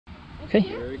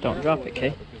Okay, don't drop it,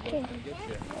 Kay. Okay.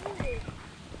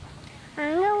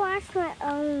 I'm gonna watch my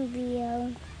own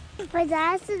video. But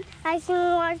that's it, I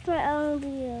can watch my own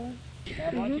video.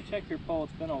 Dad, why don't you check your pole?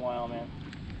 It's been a while, man.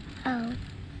 Oh.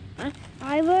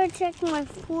 I will check my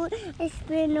pool. It's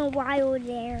been a while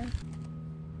there.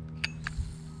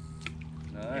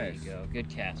 Nice. There you go. Good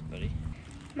cast, buddy.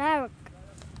 Maverick.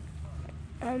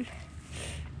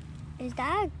 Is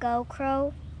that a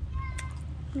GoPro?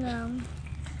 No.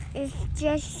 It's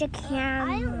just a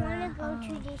camera. I don't want to go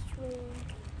to this room.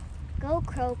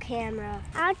 GoPro camera.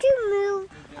 I have to move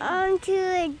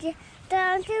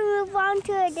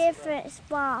onto a different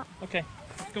spot. Okay,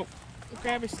 let's go.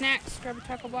 Grab your snacks. Grab your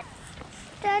tackle block.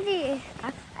 Daddy,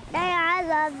 I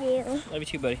love you. Love you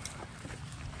too, buddy.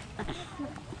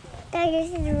 Daddy,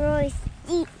 this is really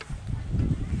steep.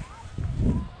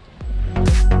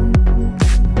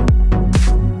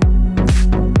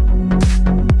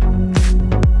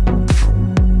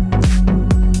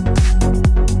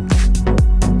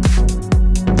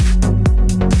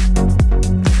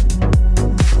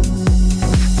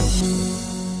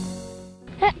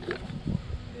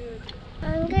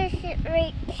 I'm gonna sit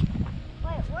right.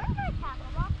 Wait, where's my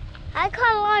tackle box? I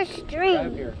caught a string.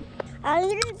 Right here. I'm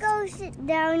gonna go sit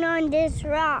down on this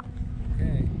rock.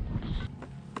 Okay.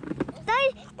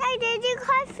 Dad, did you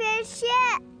catch fish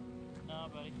yet? No,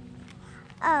 buddy.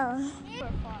 Oh.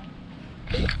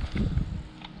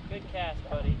 Good cast,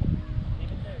 buddy.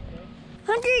 Leave it there, okay?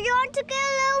 Hunter, you want to get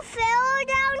a little fellow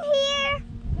down here?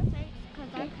 That's right, because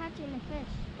I'm catching the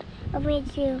fish. Oh, me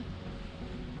too.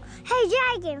 Hey,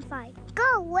 dragonfly, go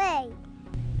away.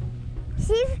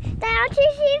 Don't you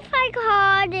see if I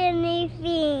caught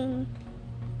anything?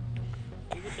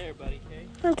 Leave it there, buddy, okay?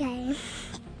 Okay.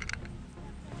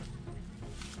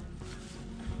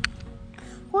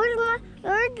 Where's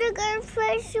the good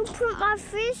place to put my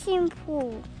fishing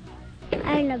pole?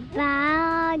 I'm a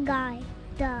bad guy.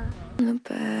 Duh. I'm a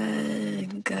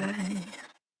bad guy.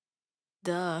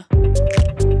 Duh.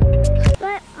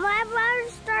 My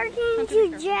brother's starting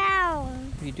to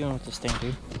drown. What are you doing with this thing,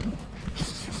 dude?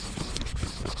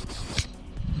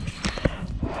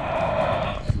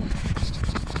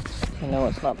 I know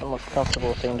it's not the most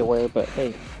comfortable thing to wear, but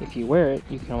hey, if you wear it,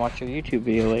 you can watch your YouTube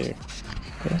video later.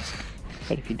 Okay?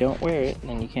 But if you don't wear it,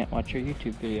 then you can't watch your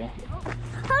YouTube video.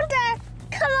 Hunter,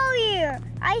 come over here.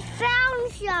 I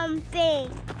found something.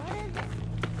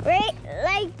 Right,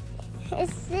 like,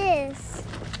 it's this.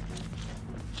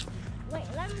 Wait,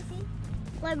 let me see.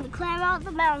 Let me climb out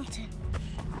the mountain.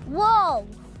 Whoa.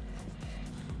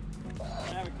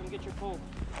 Maverick, come get your pole.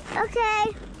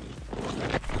 Okay.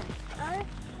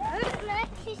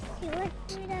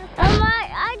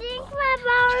 I think my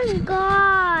power's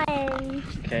gone.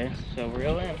 Okay, so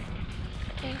reel in.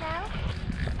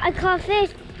 I caught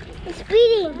fish. It's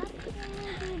beating.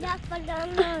 No, I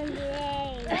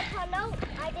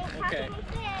didn't catch any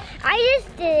fish. I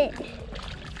just did it.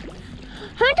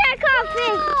 Hunter, I caught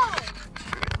fish.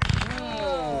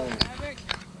 Oh.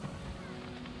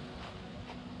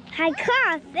 I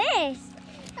caught a fish.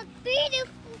 A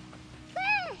beautiful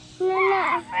fish.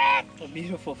 Maverick. A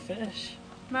beautiful fish.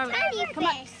 Maverick, come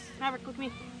on. Maverick, look at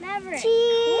me. Maverick.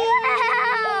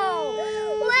 Wow.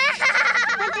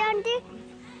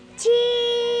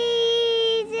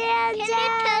 Cheese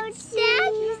and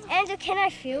cheese. Andrew, can I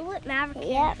feel it? Maverick,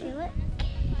 can I feel it?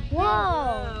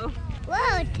 Whoa.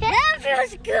 Whoa, That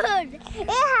feels good. It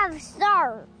has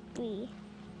Sharpie.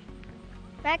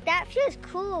 Mac, that feels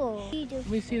cool. Let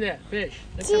me see that fish.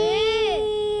 Cheese.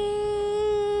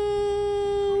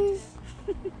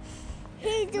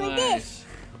 He's doing this.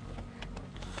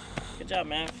 Good job,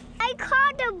 Mav. I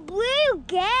caught a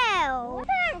bluegill. What?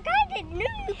 I didn't know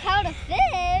you caught a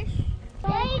fish.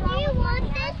 Daddy, do you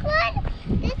want this one?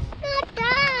 It's not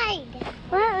died.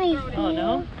 Let me see. Oh,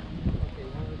 no?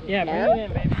 Yeah, bring it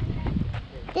in, baby.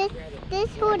 This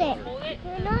hold it. Hold it.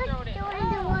 You're not doing the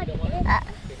one. Here we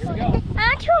go.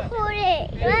 I to hold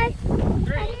it.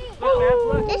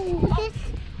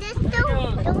 This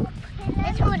don't.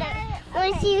 Let's hold it.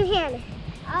 Let me see your hand.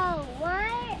 Oh,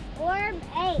 worm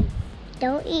 8.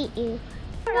 Don't eat you.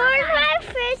 Where's my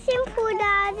fishing pool, It's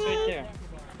Daddy? right there.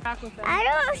 I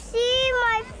don't see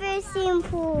my fishing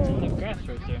pool. In the grass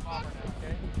right there.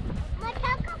 My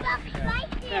tackle box right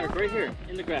there. Maverick, right here.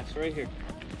 In the grass, right here.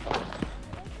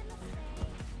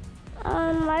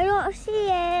 I don't see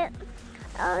it.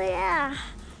 Oh yeah.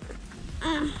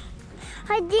 I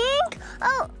think.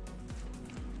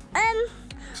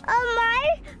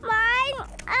 My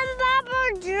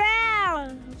bubble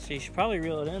drowned. So you should probably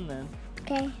reel it in then.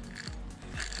 Okay.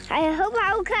 I hope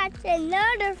I'll catch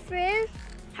another fish.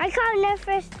 I caught another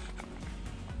fish.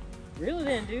 Reel it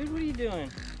in, dude. What are you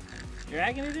doing?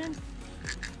 Dragging it in?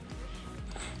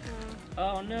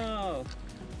 Oh no.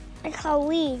 I caught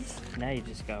weeds. Now you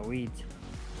just got weeds.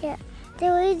 Yeah, the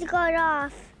weeds got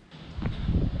off.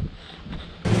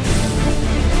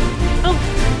 Oh!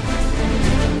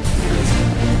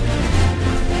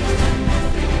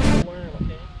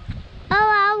 Oh,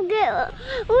 I'll get.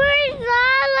 Where's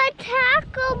all the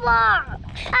tackle box?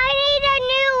 I need a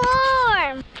new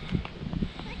worm.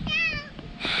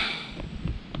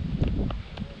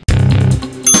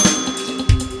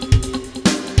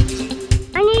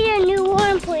 I need a new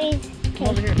worm, please. Come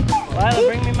over here. Lila,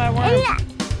 bring me my worm.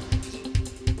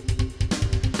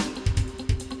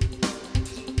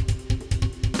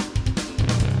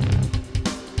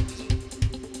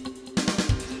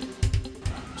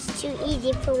 It's too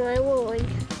easy for my worm.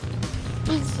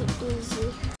 Easy,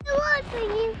 easy. I want for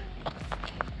you.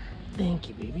 Thank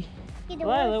you, baby. Get the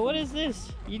Lila, worm. what is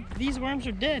this? These worms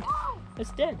are dead.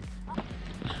 It's dead.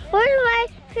 Where's my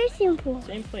fishing pole?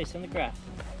 Same place, on the grass.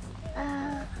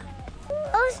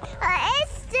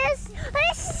 It's just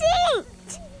a sink.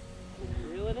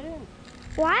 Reel it in.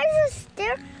 Why is it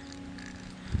there?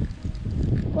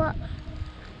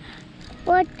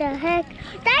 What the heck?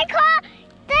 I caught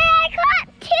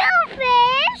 2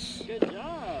 fish. Good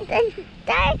job. They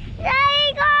got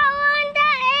one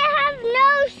that it have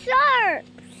no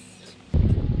sharks.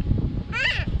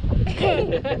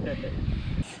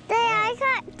 I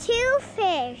got 2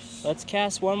 fish. Let's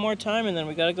cast one more time and then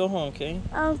we gotta go home, okay?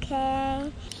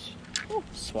 Okay.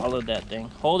 Swallowed that thing.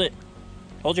 Hold it.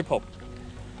 Hold your pole.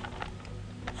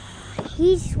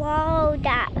 He swallowed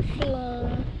that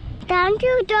thing. Don't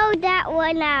you throw that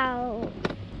one out.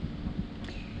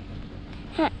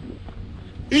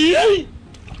 Good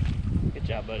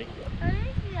job, buddy. I'm gonna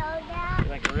throw that. You're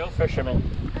like a real fisherman.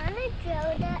 I'm gonna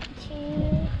throw that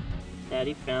too.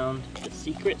 Daddy found the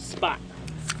secret spot.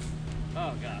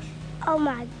 Oh gosh. Oh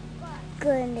my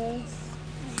goodness.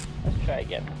 Let's try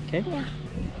again, okay? Yeah.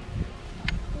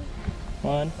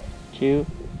 1, 2,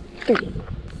 3.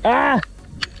 Ah!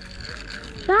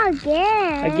 Not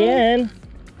again. Again.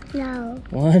 No.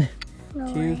 1, No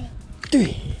 2, way.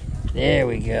 3. There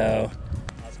we go.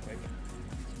 That's quick.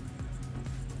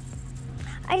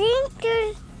 I think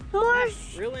there's more.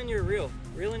 Reel in your reel.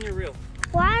 Reel in your reel.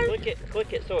 One.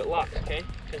 Click it so it locks, okay?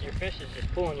 Because your fish is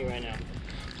just pulling you right now.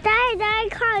 I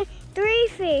caught 3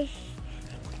 fish.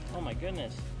 Oh my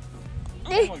goodness.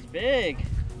 That one's big.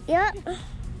 Yep.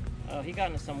 Oh, he got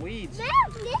into some weeds.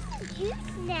 Mom, this is juice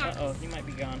now. Uh-oh, he might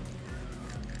be gone.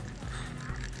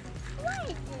 What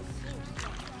is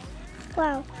this?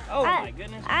 Wow. Oh my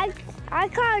goodness. I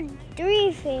caught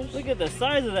 3 fish. Look at the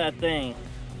size of that thing.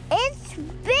 It's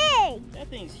big. That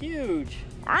thing's huge.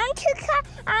 I'm to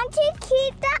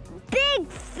keep that big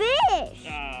fish.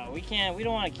 We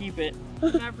don't want to keep it.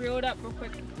 Gotta reel it up real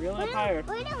quick. Reel it up higher.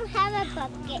 We don't have a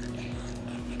bucket.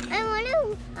 I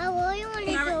really want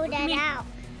to throw that out.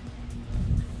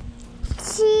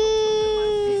 See,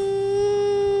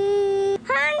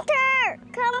 Hunter,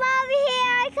 come over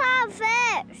here. I caught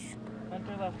fish.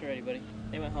 Hunter left already, buddy.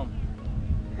 They went home.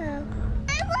 Oh.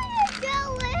 I want to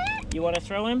throw it. You want to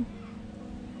throw him?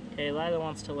 Okay, Lila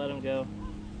wants to let him go.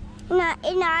 No,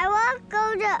 and I want to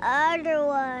go the other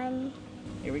one.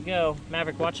 Here we go.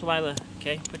 Maverick, watch Lila.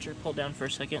 Okay, put your pole down for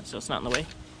a second so it's not in the way.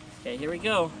 Okay, here we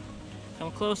go.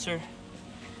 Come closer.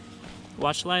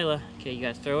 Watch Lila. Okay, you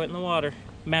gotta throw it in the water.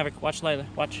 Maverick, watch Lila.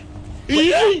 Watch.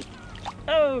 Okay.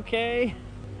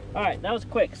 All right, that was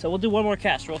quick. So we'll do one more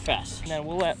cast real fast. And then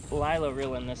we'll let Lila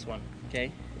reel in this one,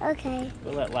 okay? Okay.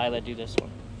 We'll let Lila do this one.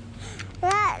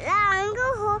 I'm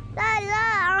going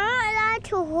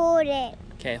to hold it.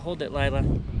 Okay, hold it, Lila.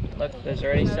 Look, there's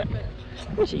already some.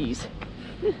 Jeez.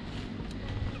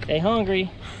 Stay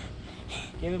hungry.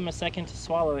 Give him a second to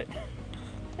swallow it.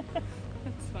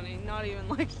 That's funny, not even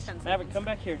like 10 seconds. Maverick, come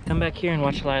back here. Come back here and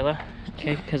watch Lila,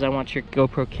 okay? Because I want your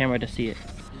GoPro camera to see it.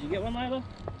 Did you get one, Lila?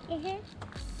 I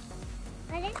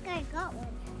think I got one.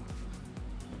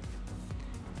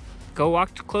 Go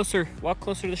walk closer. Walk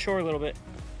closer to the shore a little bit.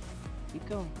 Keep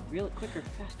going. Reel it quicker.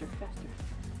 Faster, faster.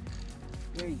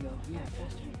 There you go. Yeah,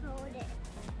 faster. Hold it.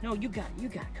 No, you got it. You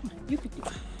got it. Come on. You can do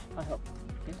it. I'll help.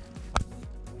 Okay.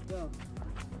 There we go.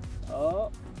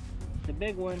 Oh, the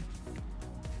big one.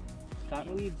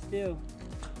 Cotton weeds too.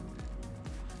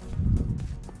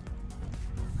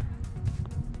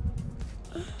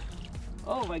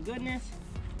 Oh my goodness.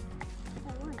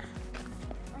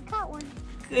 I caught one.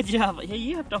 Good job. Hey,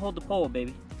 you have to hold the pole,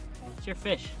 baby. It's your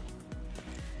fish.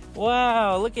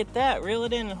 Wow, look at that. Reel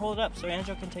it in and hold it up so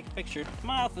Angel can take a picture.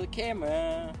 Smile for the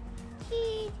camera.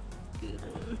 Good.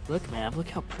 Look, Mav, look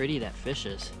how pretty that fish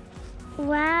is.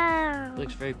 Wow.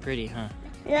 Looks very pretty, huh?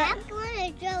 Yeah. I'm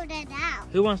going to throw that out.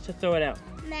 Who wants to throw it out?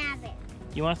 Maverick.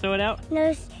 You want to throw it out?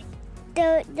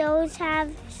 Those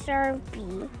have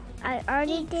Slurpee. I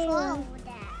already did one.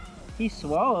 He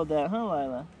swallowed that, huh,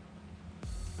 Lila?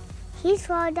 He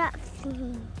swallowed that.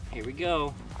 Here we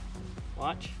go.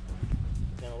 Watch.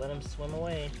 Gonna let him swim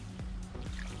away.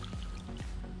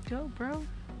 Go, bro.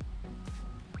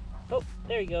 Oh,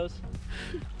 there he goes.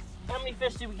 How many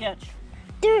fish did we catch?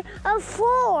 There are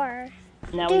 4.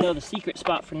 Now we know the secret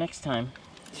spot for next time.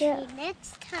 Yeah.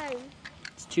 Next time.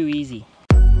 It's too easy.